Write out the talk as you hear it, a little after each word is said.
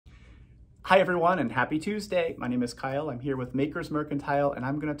Hi everyone and happy Tuesday. My name is Kyle. I'm here with 𝗪𝗫𝘁'𝘀 and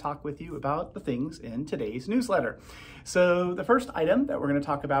I'm going to talk with you about the things in today's newsletter. So the first item that we're going to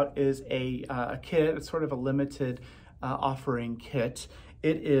talk about is a kit. It's sort of a limited offering kit.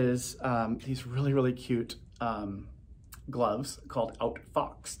 It is these really cute gloves called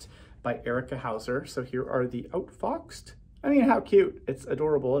Outfoxed by Erica Heusser. So here are the Outfoxed. I mean, how cute. It's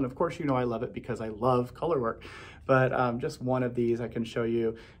adorable. And of course, you know I love it because I love color work. But just one of these I can show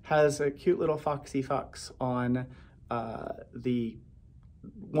you has a cute little foxy fox on the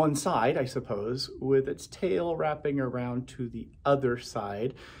one side, I suppose, with its tail wrapping around to the other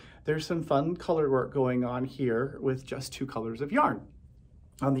side. There's some fun color work going on here with just two colors of yarn.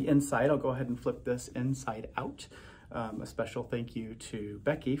 On the inside, I'll go ahead and flip this inside out. A special thank you to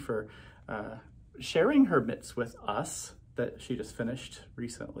Becky for sharing her mitts with us that she just finished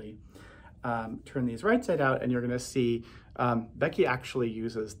recently. Turn these right side out and you're going to see Becky actually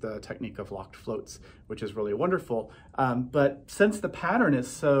uses the technique of locked floats, which is really wonderful. But since the pattern is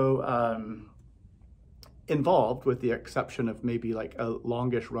so involved, with the exception of maybe like a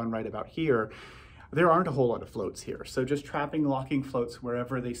longish run right about here, there aren't a whole lot of floats here. So just trapping, locking floats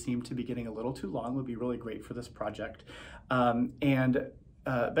wherever they seem to be getting a little too long would be really great for this project.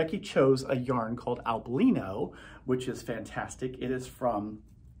 Becky chose a yarn called Alb Lino, which is fantastic. It is from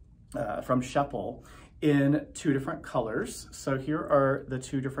Schoppel in two different colors. So here are the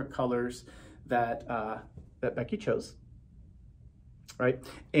two different colors that that Becky chose, right?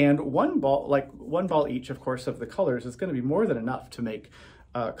 And one ball each, of course, of the colors is going to be more than enough to make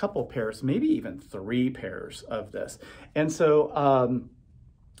a couple pairs, maybe even 3 pairs of this. And so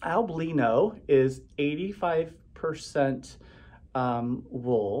Alb Lino is 85%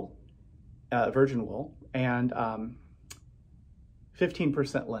 wool, virgin wool, and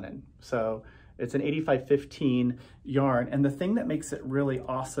 15% linen. So it's an 85-15 yarn. And the thing that makes it really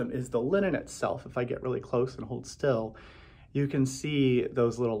awesome is the linen itself. If I get really close and hold still, you can see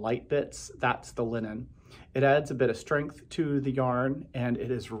those little light bits. That's the linen. It adds a bit of strength to the yarn and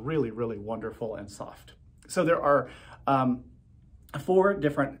it is really wonderful and soft. So there are 4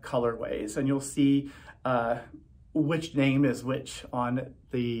 different colorways and you'll see which name is which on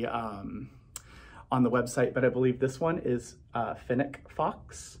the website, but I believe this one is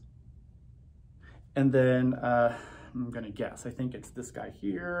𝗵𝗵𝗿𝗄. And then I'm gonna guess, I think it's this guy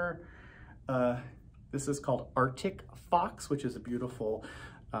here. This is called Arctic Fox, which is a beautiful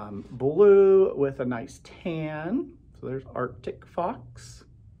blue with a nice tan. So there's Arctic Fox.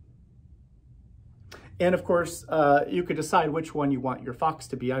 And of course, you could decide which one you want your fox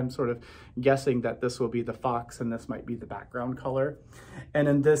to be. I'm sort of guessing that this will be the fox and this might be the background color. And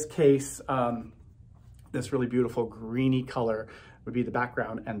in this case, this really beautiful greeny color would be the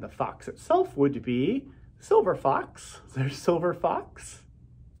background and the fox itself would be silver fox. There's silver fox.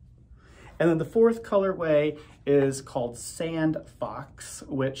 And then the 4th colorway is called sand fox,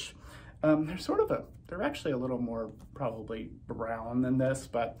 which they're actually a little more probably brown than this,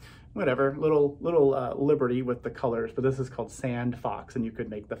 but whatever, little liberty with the colors. But this is called sand fox, and you could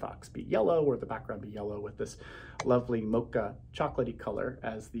make the fox be yellow or the background be yellow with this lovely mocha chocolatey color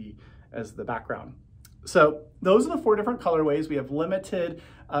as the background. So those are the 4 different colorways. We have limited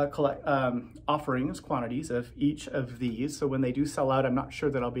offerings, quantities of each of these. So when they do sell out, I'm not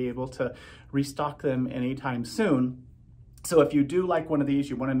sure that I'll be able to restock them anytime soon. So if you do like one of these,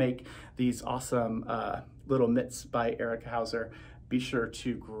 you want to make these awesome little mitts by Erica Heusser, be sure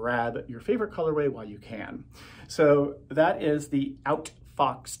to grab your favorite colorway while you can. So that is the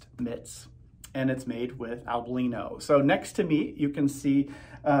Outfoxed Mitts, and it's made with Alb Lino. So next to me, you can see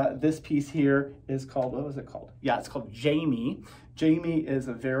this piece here is called, what was it called? Yeah, it's called 𝗪𝗍𝗻𝗁. 𝗪𝗍𝗻𝗁 is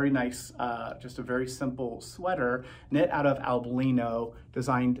a very nice, just a very simple sweater knit out of Alb Lino,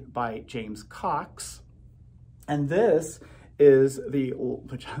 designed by James Cox. And this is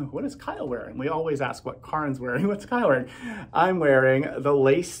what is Kyle wearing? We always ask what Karin's wearing. What's Kyle wearing? I'm wearing the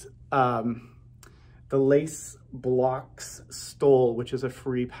lace blocks stole, which is a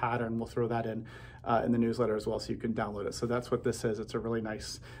free pattern. We'll throw that in the newsletter as well, so you can download it. So that's what this is. It's a really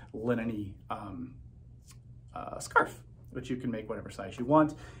nice linen-y scarf, which you can make whatever size you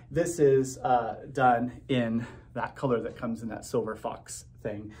want. This is done in that color that comes in that silver fox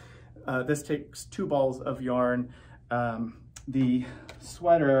thing. This takes 2 balls of yarn. The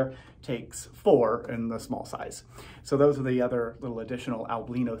sweater takes 4 in the small size. So those are the other little additional Alb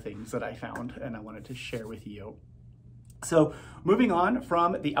Lino things that I found and I wanted to share with you. So moving on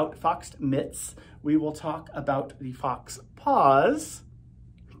from the Outfoxed Mitts, we will talk about the Fox Paws.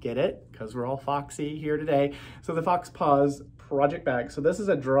 Get it? Because we're all foxy here today. So the Fox Paws project bag. So this is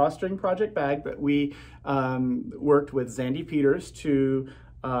a drawstring project bag that we worked with Zandy Peters to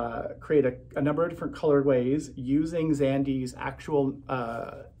create a number of different colorways using Zandy's actual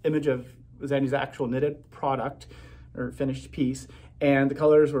image of Zandy's actual knitted product or finished piece, and the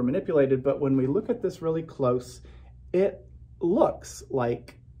colors were manipulated. But when we look at this really close, it looks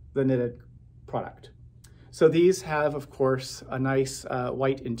like the knitted product. So these have, of course, a nice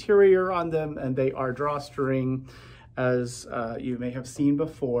white interior on them, and they are drawstring, as you may have seen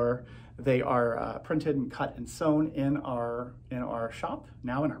before. They are printed and cut and sewn in our shop,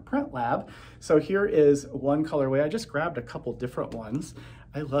 now in our print lab. So here is one colorway. I just grabbed a couple different ones.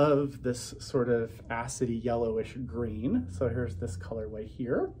 I love this sort of acidy yellowish green. So here's this colorway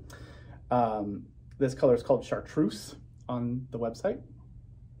here. This color is called chartreuse on the website.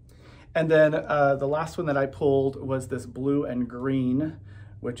 And then the last one that I pulled was this blue and green,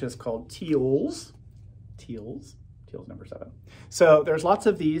 which is called Teals number 7. So there's lots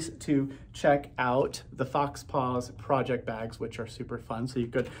of these to check out. The Fox Paws project bags, which are super fun. So you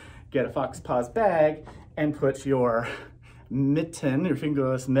could get a Fox Paws bag and put your mitten, your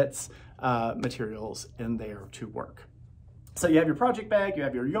fingerless mitts materials in there to work. So you have your project bag, you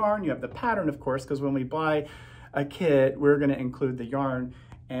have your yarn, you have the pattern, of course, because when we buy a kit, we're going to include the yarn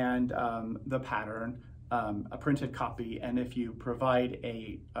and the pattern, a printed copy. And if you provide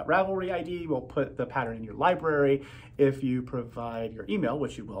a Ravelry ID, we'll put the pattern in your library. If you provide your email,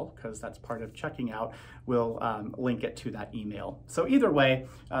 which you will, because that's part of checking out, we'll link it to that email. So either way,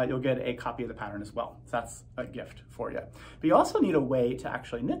 you'll get a copy of the pattern as well. So that's a gift for you. But you also need a way to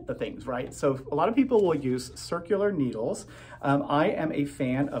actually knit the things, right? So a lot of people will use circular needles. I am a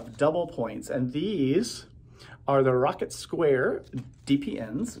fan of double points, and these are the Rocket²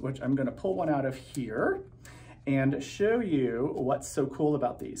 DPNs, which I'm going to pull one out of here and show you what's so cool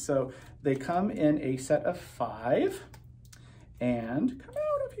about these. So they come in a set of 5 and come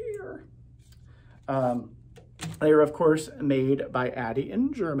out of here. They are, of course, made by 𝗏𝗏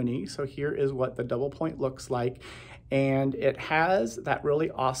in Germany. So here is what the double point looks like. And it has that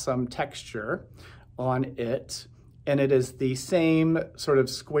really awesome texture on it. And it is the same sort of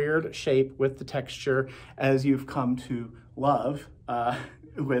squared shape with the texture as you've come to love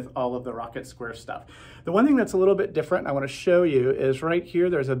with all of the Rocket² stuff. The one thing that's a little bit different I want to show you is right here,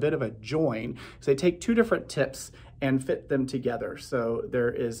 there's a bit of a join. So they take 2 different tips and fit them together. So there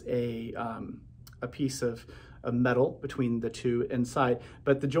is a piece of metal between the 2 inside,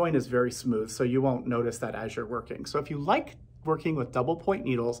 but the join is very smooth, so you won't notice that as you're working. So if you like working with double point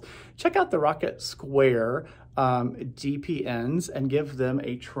needles, check out the Rocket² DPNs and give them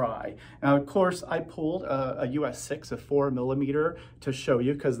a try. Now, of course, I pulled a US 6 of 4mm to show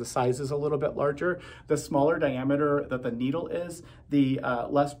you because the size is a little bit larger. The smaller diameter that the needle is, the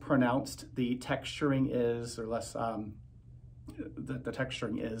less pronounced the texturing is, or less the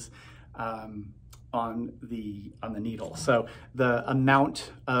texturing is on the needle. So the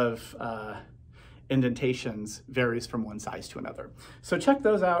amount of indentations varies from one size to another. So check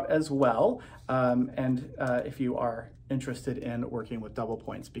those out as well. If you are interested in working with double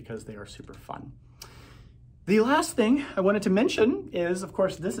points, because they are super fun. The last thing I wanted to mention is, of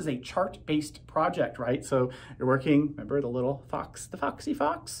course, this is a chart-based project, right? So you're working, remember the little fox, the foxy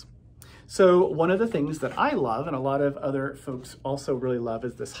fox? So one of the things that I love, and a lot of other folks also really love,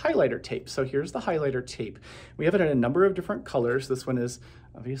 is this highlighter tape. So here's the highlighter tape. We have it in a number of different colors. This one is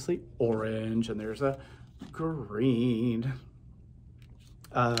obviously orange, and there's a green.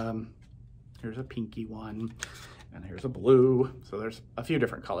 Here's a pinky one, and here's a blue. So there's a few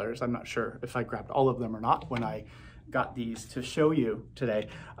different colors. I'm not sure if I grabbed all of them or not when I got these to show you today.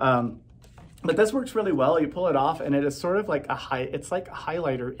 But this works really well. You pull it off and it is sort of like it's like a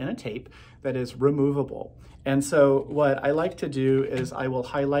highlighter in a tape that is removable. And so what I like to do is I will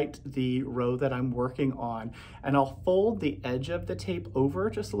highlight the row that I'm working on, and I'll fold the edge of the tape over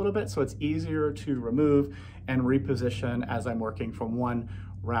just a little bit so it's easier to remove and reposition as I'm working from one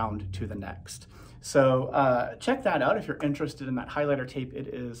round to the next. So check that out if you're interested in that highlighter tape. It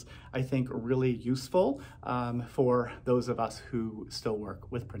is, I think, really useful for those of us who still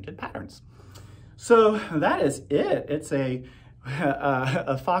work with printed patterns. So that is it. It's a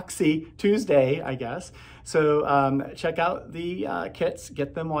Foxy Tuesday, I guess. So check out the kits,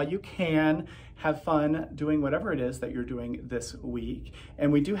 get them while you can. Have fun doing whatever it is that you're doing this week.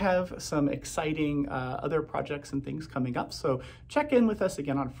 And we do have some exciting other projects and things coming up. So check in with us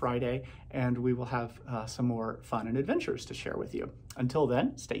again on Friday, and we will have some more fun and adventures to share with you. Until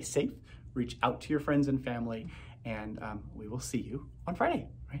then, stay safe, reach out to your friends and family, and we will see you on Friday,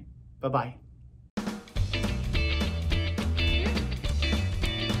 right? Bye-bye.